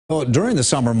Well, during the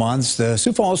summer months, the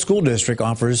Sioux Falls School District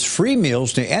offers free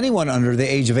meals to anyone under the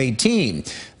age of 18.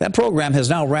 That program has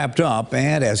now wrapped up,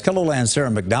 and as KELOLAND's Sarah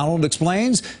McDonald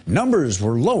explains, numbers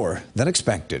were lower than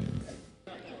expected.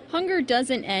 Hunger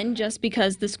doesn't end just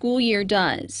because the school year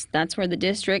does. That's where the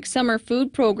district's summer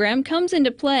food program comes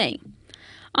into play.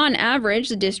 On average,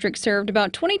 the district served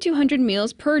about 2,200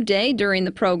 meals per day during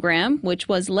the program, which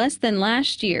was less than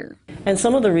last year. And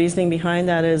some of the reasoning behind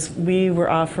that is we were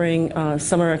offering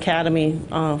summer academy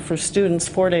for students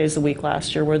 4 days a week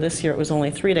last year, where this year it was only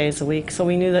 3 days a week. So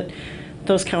we knew that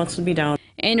those counts would be down.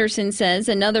 Anderson says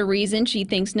another reason she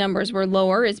thinks numbers were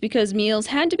lower is because meals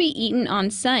had to be eaten on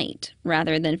site,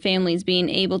 rather than families being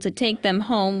able to take them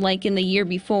home like in the year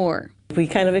before. We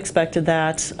kind of expected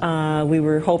that. We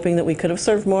were hoping that we could have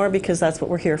served more because that's what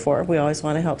we're here for. We always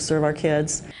want to help serve our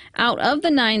kids. Out of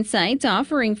the 9 sites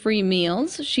offering free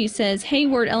meals, she says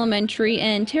Hayward Elementary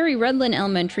and Terry Redland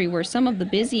Elementary were some of the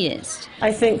busiest.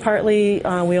 I think partly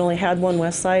we only had one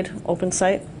west side open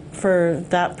site for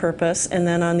that purpose, and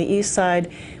then on the east side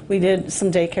we did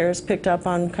some daycares picked up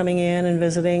on coming in and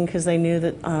visiting because they knew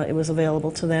that it was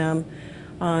available to them.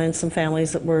 And some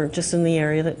families that were just in the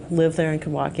area that lived there and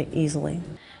could walk it easily.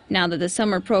 Now that the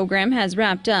summer program has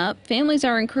wrapped up, families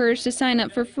are encouraged to sign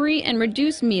up for free and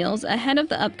reduced meals ahead of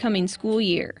the upcoming school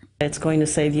year. It's going to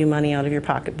save you money out of your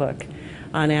pocketbook.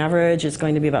 On average, it's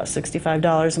going to be about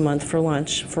 $65 a month for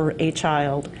lunch for a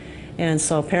child, and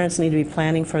so parents need to be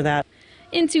planning for that.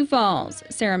 In Sioux Falls,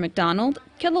 Sarah McDonald,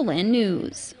 KELOLAND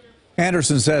News.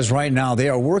 Anderson says right now they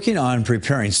are working on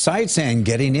preparing sites and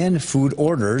getting in food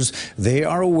orders. They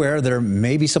are aware there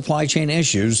may be supply chain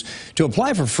issues. To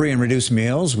apply for free and reduced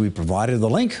meals, we provided the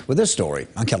link with this story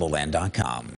on KELOLAND.com.